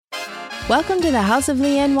Welcome to the House of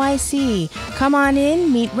Lee NYC. Come on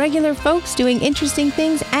in, meet regular folks doing interesting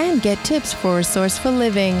things, and get tips for resourceful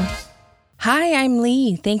living. Hi, I'm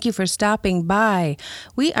Lee. Thank you for stopping by.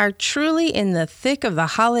 We are truly in the thick of the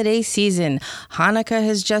holiday season. Hanukkah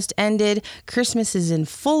has just ended, Christmas is in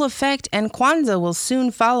full effect, and Kwanzaa will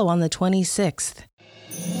soon follow on the 26th.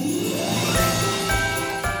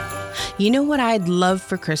 You know what I'd love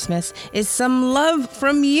for Christmas is some love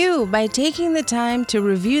from you by taking the time to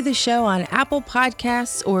review the show on Apple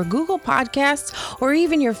Podcasts or Google Podcasts or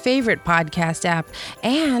even your favorite podcast app.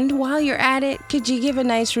 And while you're at it, could you give a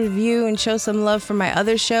nice review and show some love for my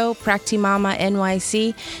other show, Practimama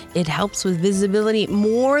NYC? It helps with visibility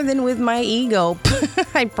more than with my ego.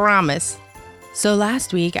 I promise. So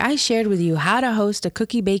last week, I shared with you how to host a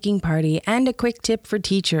cookie baking party and a quick tip for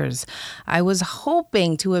teachers. I was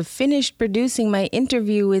hoping to have finished producing my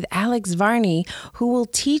interview with Alex Varney, who will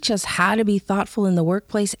teach us how to be thoughtful in the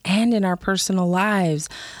workplace and in our personal lives.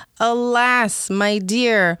 Alas, my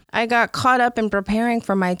dear, I got caught up in preparing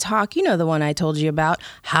for my talk, you know, the one I told you about,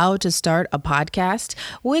 how to start a podcast,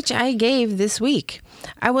 which I gave this week.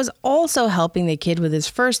 I was also helping the kid with his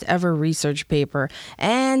first ever research paper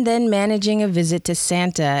and then managing a visit to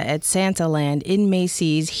Santa at Santaland in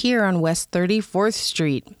Macy's here on West 34th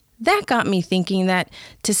Street. That got me thinking that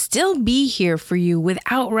to still be here for you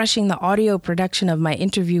without rushing the audio production of my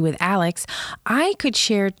interview with Alex, I could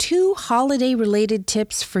share 2 holiday-related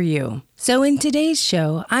tips for you. So in today's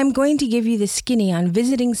show, I'm going to give you the skinny on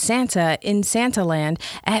visiting Santa in Santaland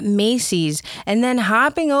at Macy's and then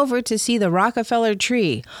hopping over to see the Rockefeller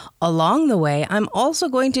tree. Along the way, I'm also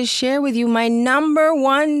going to share with you my number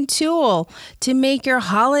 1 tool to make your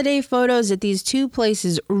holiday photos at these 2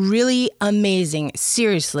 places really amazing.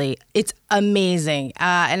 Seriously, it's amazing.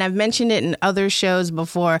 And I've mentioned it in other shows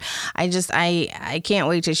before. I can't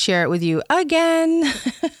wait to share it with you again.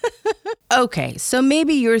 Okay, so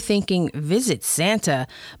maybe you're thinking, visit Santa,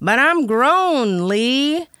 but I'm grown,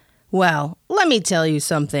 Lee. Well, let me tell you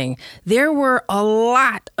something. There were a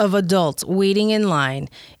lot of adults waiting in line.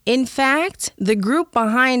 In fact, the group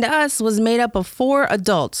behind us was made up of 4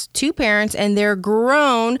 adults, 2 parents, and their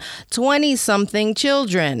grown 20-something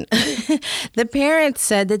children. The parents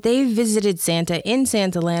said that they visited Santa in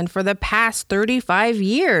Santaland for the past 35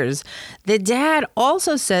 years. The dad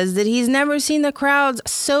also says that he's never seen the crowds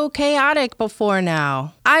so chaotic before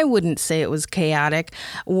now. I wouldn't say it was chaotic.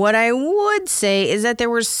 What I would say is that there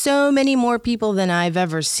were so many more people than I've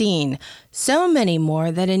ever seen. So many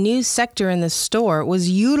more that a new sector in the store was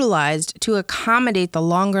utilized to accommodate the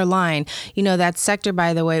longer line. You know, that sector,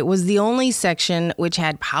 by the way, was the only section which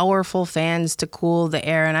had powerful fans to cool the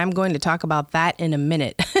air, and I'm going to talk about that in a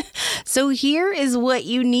minute. So here is what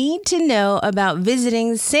you need to know about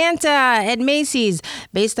visiting Santa at Macy's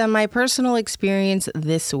based on my personal experience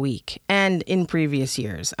this week and in previous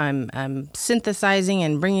years. I'm synthesizing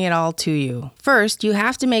and bringing it all to you. First, you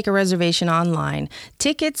have to make a reservation online.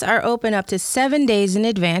 Tickets are open up to 7 days in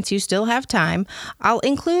advance. You still have time. I'll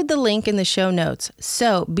include the link in the show notes.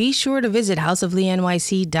 So be sure to visit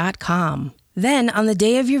houseofleanyc.com. Then, on the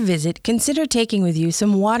day of your visit, consider taking with you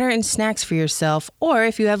some water and snacks for yourself, or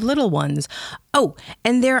if you have little ones. Oh,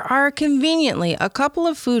 and there are conveniently a couple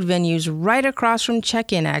of food venues right across from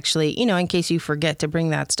check-in, actually, you know, in case you forget to bring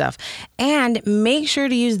that stuff. And make sure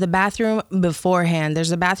to use the bathroom beforehand.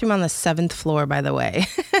 There's a bathroom on the 7th floor, by the way.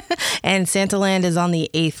 And Santaland is on the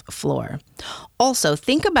 8th floor. Also,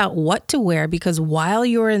 think about what to wear because while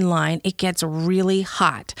you're in line, it gets really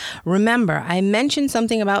hot. Remember, I mentioned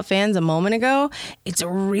something about fans a moment ago. It's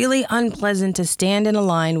really unpleasant to stand in a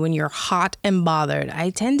line when you're hot and bothered. I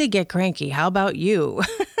tend to get cranky. How about you?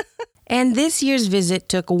 And this year's visit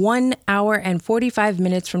took 1 hour and 45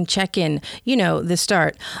 minutes from check-in, you know, the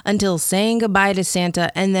start, until saying goodbye to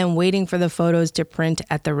Santa and then waiting for the photos to print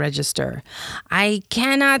at the register. I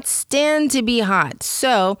cannot stand to be hot,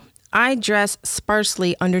 so I dress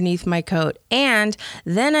sparsely underneath my coat, and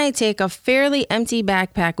then I take a fairly empty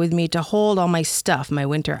backpack with me to hold all my stuff, my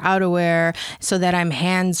winter outerwear, so that I'm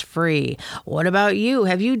hands-free. What about you?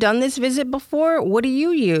 Have you done this visit before? What do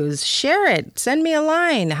you use? Share it. Send me a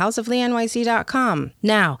line, houseofleanyc.com.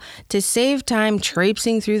 Now, to save time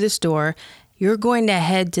traipsing through the store, you're going to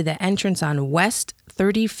head to the entrance on West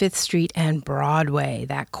 35th Street and Broadway,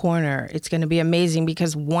 that corner. It's going to be amazing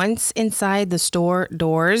because once inside the store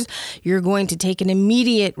doors, you're going to take an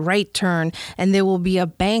immediate right turn and there will be a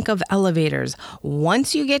bank of elevators.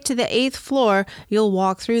 Once you get to the 8th floor, you'll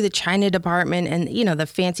walk through the China department and, you know, the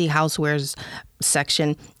fancy housewares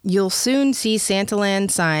section, You'll soon see Santaland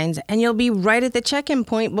signs and you'll be right at the check-in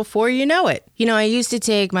point before you know it. I used to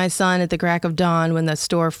take my son at the crack of dawn when the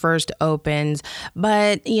store first opens,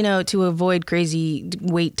 but, to avoid crazy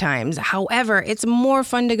wait times. However, it's more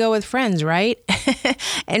fun to go with friends, right?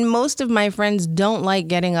 And most of my friends don't like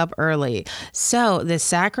getting up early. So the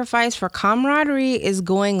sacrifice for camaraderie is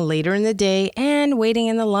going later in the day and waiting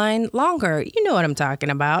in the line longer. You know what I'm talking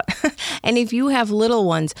about. And if you have little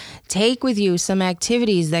ones, take with you some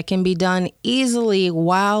activities that can be done easily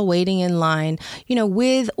while waiting in line,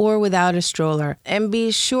 with or without a stroller. And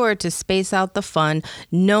be sure to space out the fun,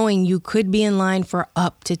 knowing you could be in line for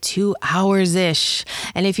up to 2 hours-ish.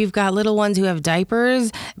 And if you've got little ones who have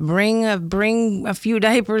diapers, bring a few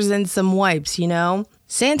diapers and some wipes,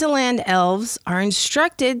 Santaland elves are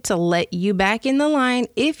instructed to let you back in the line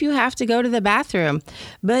if you have to go to the bathroom.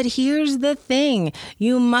 But here's the thing.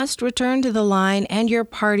 You must return to the line and your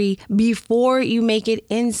party before you make it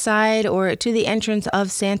inside or to the entrance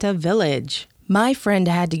of Santa Village. My friend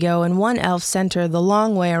had to go and one elf sent her the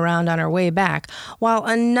long way around on her way back, while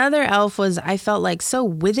another elf was, I felt like, so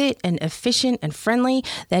with it and efficient and friendly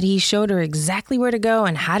that he showed her exactly where to go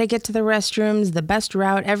and how to get to the restrooms, the best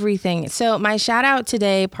route, everything. So my shout out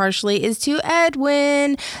today partially is to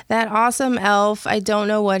Edwin, that awesome elf. I don't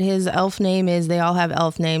know what his elf name is. They all have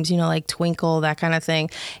elf names, like Twinkle, that kind of thing.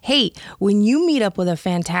 Hey, when you meet up with a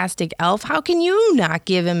fantastic elf, how can you not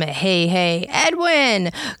give him a hey,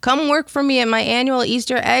 Edwin, come work for me at my annual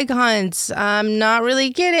Easter egg hunts. I'm not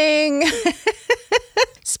really kidding.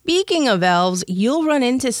 Speaking of elves, you'll run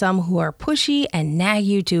into some who are pushy and nag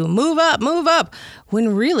you to move up,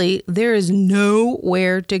 when really there is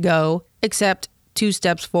nowhere to go except 2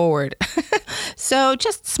 steps forward. So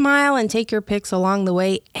just smile and take your pics along the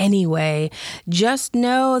way anyway. Just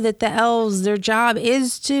know that the elves, their job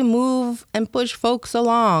is to move and push folks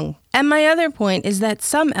along. And my other point is that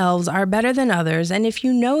some elves are better than others, and if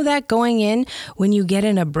you know that going in, when you get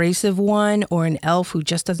an abrasive one or an elf who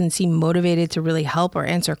just doesn't seem motivated to really help or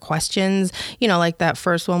answer questions, like that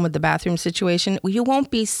first one with the bathroom situation, you won't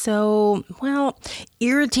be so,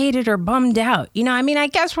 irritated or bummed out. I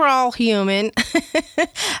guess we're all human.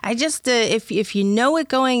 I just, if you know it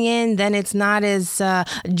going in, then it's not as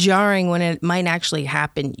jarring when it might actually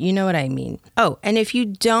happen. You know what I mean? Oh, and if you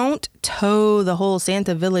don't toe the whole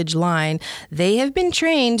Santa Village line, they have been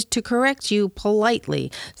trained to correct you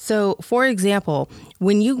politely. So, for example,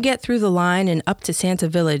 when you get through the line and up to Santa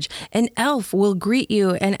Village, an elf will greet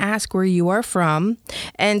you and ask where you are from.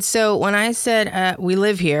 And so when I said, we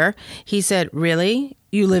live here, he said, really?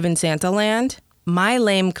 You live in Santaland? My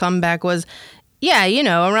lame comeback was, yeah,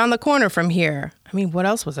 around the corner from here. What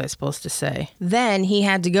else was I supposed to say? Then he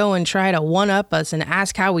had to go and try to one-up us and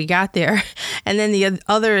ask how we got there. And then the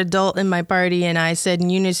other adult in my party and I said in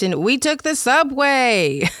unison, we took the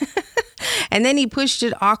subway. And then he pushed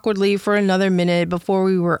it awkwardly for another minute before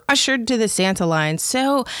we were ushered to the Santa line.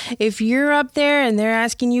 So if you're up there and they're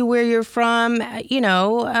asking you where you're from,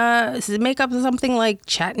 make up something like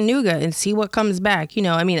Chattanooga and see what comes back.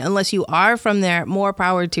 Unless you are from there, more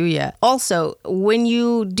power to you. Also, when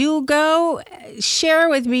you do go, share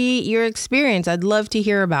with me your experience. I'd love to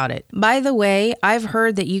hear about it. By the way, I've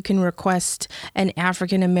heard that you can request an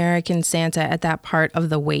African American Santa at that part of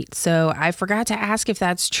the wait. So I forgot to ask if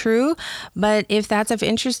that's true. But if that's of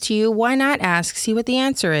interest to you, why not ask? See what the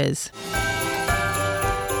answer is.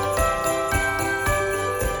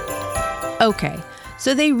 Okay,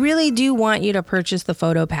 so they really do want you to purchase the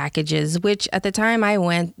photo packages, which at the time I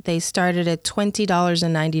went, they started at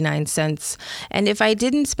 $20.99. And if I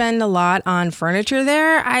didn't spend a lot on furniture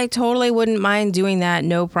there, I totally wouldn't mind doing that,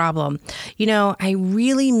 no problem. I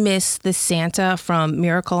really miss the Santa from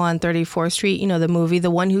Miracle on 34th Street, the movie,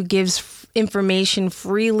 the one who gives information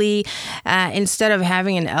freely instead of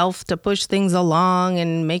having an elf to push things along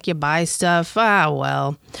and make you buy stuff.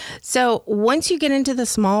 So once you get into the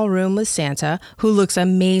small room with Santa, who looks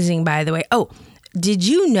amazing, by the way. Oh, did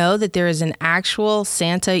you know that there is an actual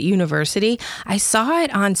Santa University? I saw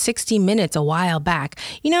it on 60 Minutes a while back.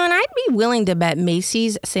 And I'd be willing to bet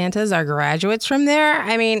Macy's Santas are graduates from there.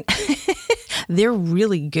 They're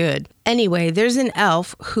really good. Anyway, there's an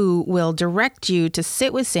elf who will direct you to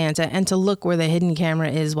sit with Santa and to look where the hidden camera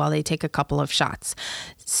is while they take a couple of shots.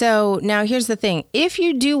 So now here's the thing. If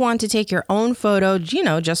you do want to take your own photo,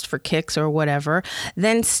 just for kicks or whatever,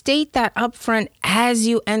 then state that up front as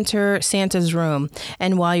you enter Santa's room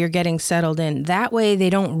and while you're getting settled in. That way they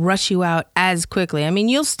don't rush you out as quickly.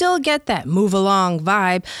 You'll still get that move along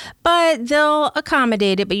vibe, but they'll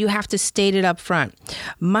accommodate it, but you have to state it up front.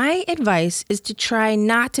 My advice is to try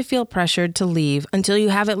not to feel pressured to leave until you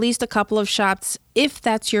have at least a couple of shots if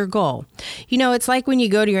that's your goal. You know, it's like when you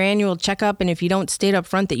go to your annual checkup and if you don't state up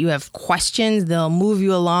front that you have questions, they'll move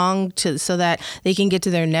you along so that they can get to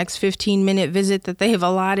their next 15-minute visit that they have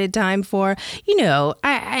allotted time for. You know,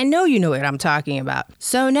 I know you know what I'm talking about.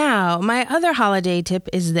 So now, my other holiday tip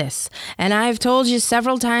is this, and I've told you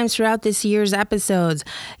several times throughout this year's episodes,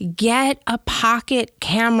 get a pocket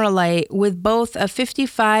camera light with both a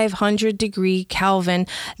 5500 degree Kelvin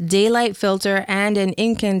daylight filter and an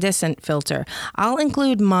incandescent filter. I'll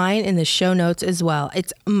include mine in the show notes as well.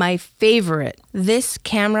 It's my favorite. This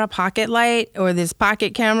camera pocket light or this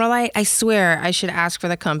pocket camera light, I swear I should ask for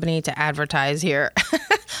the company to advertise here.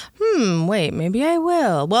 Wait, maybe I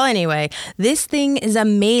will. Well, anyway, this thing is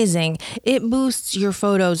amazing. It boosts your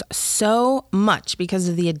photos so much because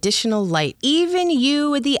of the additional light. Even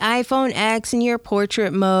you with the iPhone X in your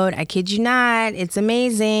portrait mode, I kid you not, it's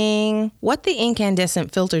amazing. What the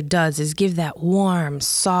incandescent filter does is give that warm,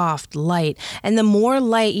 soft light. And the more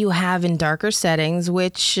light you have in darker settings,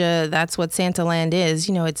 which that's what Santaland is,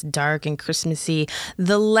 you know, it's dark and Christmassy,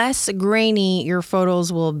 the less grainy your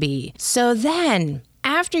photos will be. So then,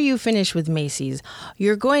 after you finish with Macy's,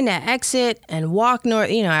 you're going to exit and walk north,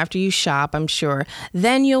 you know, after you shop, I'm sure.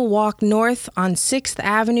 Then you'll walk north on 6th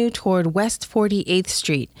Avenue toward West 48th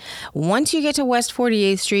Street. Once you get to West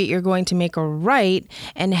 48th Street, you're going to make a right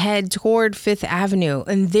and head toward 5th Avenue.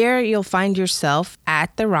 And there you'll find yourself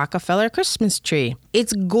at the Rockefeller Christmas tree.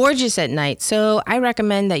 It's gorgeous at night, so I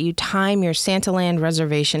recommend that you time your Santaland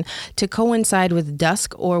reservation to coincide with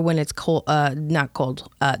dusk or when it's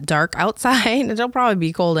dark outside. It'll probably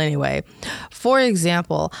be cold anyway. For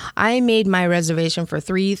example, I made my reservation for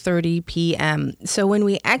 3:30 p.m. So when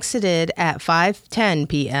we exited at 5:10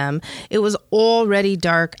 p.m., it was already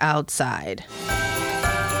dark outside.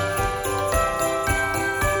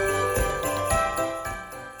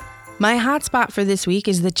 My hotspot for this week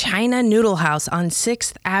is the China Noodle House on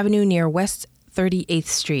 6th Avenue near West 38th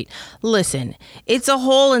Street. Listen, it's a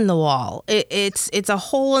hole in the wall. It's a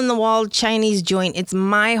hole in the wall Chinese joint. It's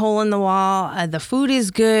my hole in the wall. The food is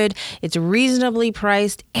good. It's reasonably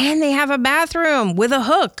priced, and they have a bathroom with a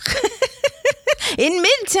hook. In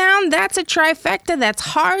Midtown, that's a trifecta that's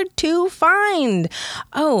hard to find.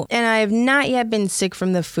 Oh, and I have not yet been sick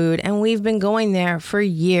from the food, and we've been going there for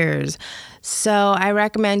years. So I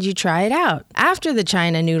recommend you try it out. After the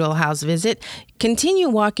China Noodle House visit, continue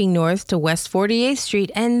walking north to West 48th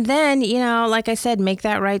Street and then, you know, like I said, make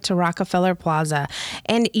that right to Rockefeller Plaza.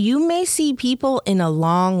 And you may see people in a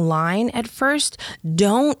long line at first.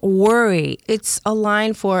 Don't worry. It's a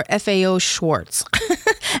line for FAO Schwartz.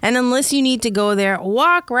 And unless you need to go there,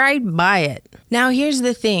 walk right by it. Now, here's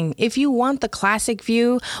the thing. If you want the classic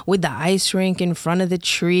view with the ice rink in front of the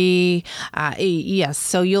tree, yes,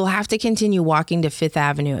 so you'll have to continue walking to 5th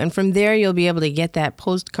Avenue. And from there, you'll be able to get that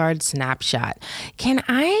postcard snapshot. Can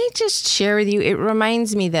I just share with you? It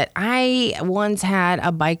reminds me that I once had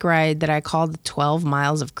a bike ride that I called 12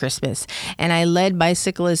 Miles of Christmas. And I led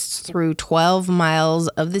bicyclists through 12 miles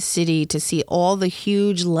of the city to see all the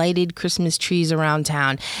huge lighted Christmas trees around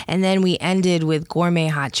town. And then we ended with gourmet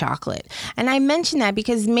hot chocolate. And I mention that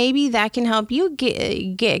because maybe that can help you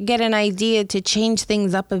get an idea to change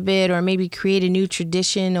things up a bit or maybe create a new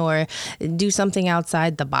tradition or do something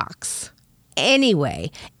outside the box.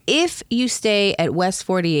 Anyway, if you stay at West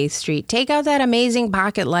 48th Street, take out that amazing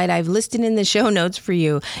pocket light I've listed in the show notes for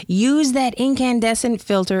you. Use that incandescent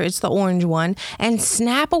filter, it's the orange one, and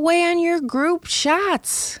snap away on your group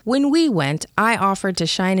shots. When we went, I offered to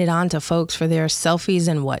shine it on to folks for their selfies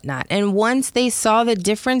and whatnot. And once they saw the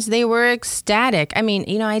difference, they were ecstatic. I mean,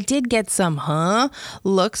 you know, I did get some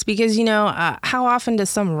looks because, you know, how often does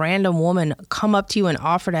some random woman come up to you and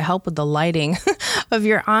offer to help with the lighting of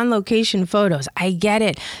your on-location photos? I get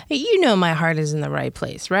it. You know my heart is in the right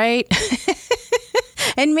place, right?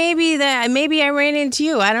 And maybe I ran into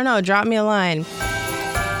you. I don't know. Drop me a line.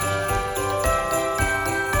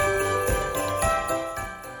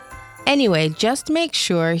 Anyway, just make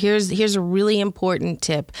sure, here's a really important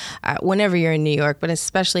tip whenever you're in New York, but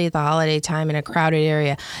especially at the holiday time in a crowded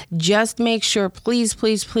area. Just make sure, please,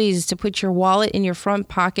 to put your wallet in your front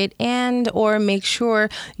pocket and or make sure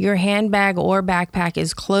your handbag or backpack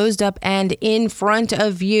is closed up and in front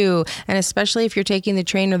of you, and especially if you're taking the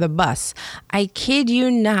train or the bus. I kid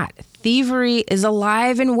you not. Thievery is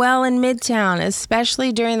alive and well in Midtown,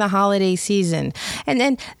 especially during the holiday season. And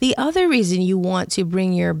then the other reason you want to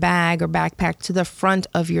bring your bag or backpack to the front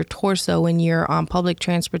of your torso when you're on public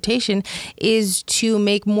transportation is to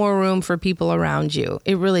make more room for people around you.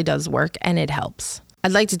 It really does work and it helps.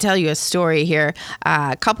 I'd like to tell you a story here.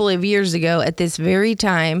 A couple of years ago at this very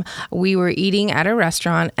time, we were eating at a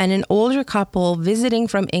restaurant and an older couple visiting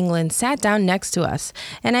from England sat down next to us.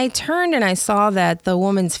 And I turned and I saw that the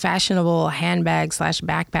woman's fashionable handbag /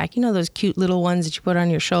 backpack, you know, those cute little ones that you put on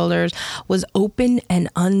your shoulders, was open and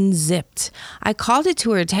unzipped. I called it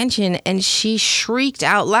to her attention and she shrieked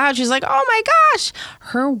out loud. She's like, "Oh my gosh!"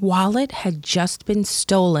 Her wallet had just been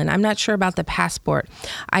stolen. I'm not sure about the passport.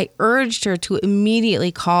 I urged her to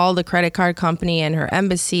immediately call the credit card company and her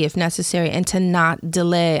embassy if necessary and to not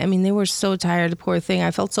delay. I mean, they were so tired, the poor thing.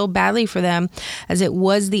 I felt so badly for them as it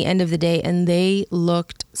was the end of the day and they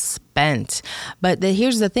looked spent. But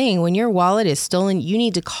here's the thing. When your wallet is stolen, you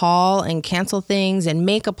need to call and cancel things and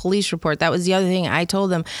make a police report. That was the other thing. I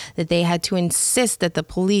told them that they had to insist that the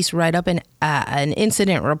police write up an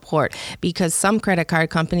incident report because some credit card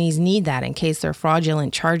companies need that in case they're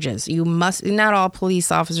fraudulent charges. You must, not all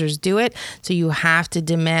police officers do it, so you have to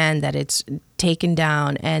demand that it's taken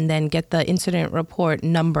down and then get the incident report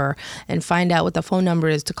number and find out what the phone number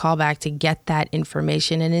is to call back to get that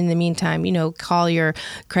information. And in the meantime, you know, call your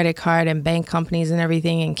credit card and bank companies and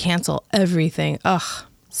everything and cancel everything. Ugh.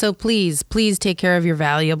 So please take care of your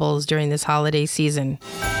valuables during this holiday season.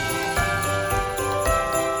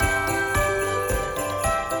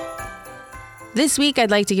 This week,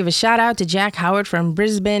 I'd like to give a shout out to Jack Howard from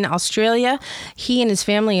Brisbane, Australia. He and his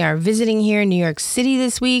family are visiting here in New York City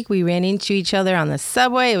this week. We ran into each other on the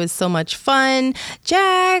subway. It was so much fun.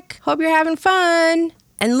 Jack, hope you're having fun.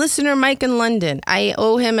 And listener Mike in London, I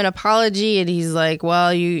owe him an apology. And he's like,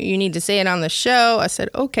 well, you need to say it on the show. I said,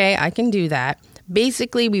 okay, I can do that.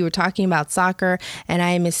 Basically, we were talking about soccer, and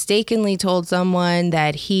I mistakenly told someone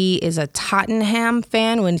that he is a Tottenham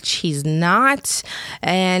fan when he's not.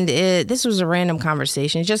 And this was a random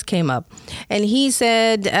conversation. It just came up. And he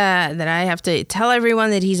said that I have to tell everyone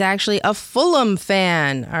that he's actually a Fulham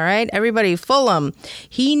fan. All right, everybody, Fulham.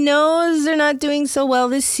 He knows they're not doing so well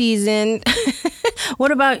this season.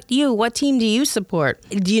 What about you? What team do you support?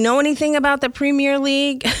 Do you know anything about the Premier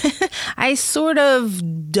League? I sort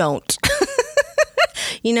of don't.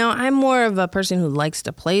 You know, I'm more of a person who likes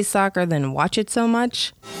to play soccer than watch it so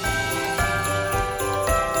much.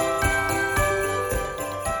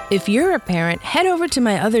 If you're a parent, head over to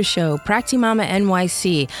my other show, Practimama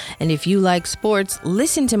NYC. And if you like sports,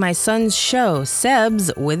 listen to my son's show,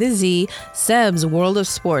 Seb's with a Z, Seb's World of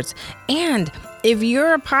Sports. And if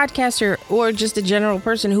you're a podcaster or just a general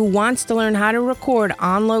person who wants to learn how to record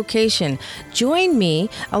on location, join me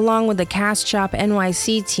along with the Cast Shop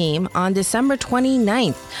NYC team on December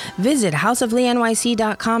 29th. Visit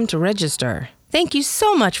houseofleanyc.com to register. Thank you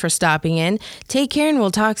so much for stopping in. Take care and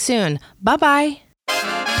we'll talk soon. Bye-bye.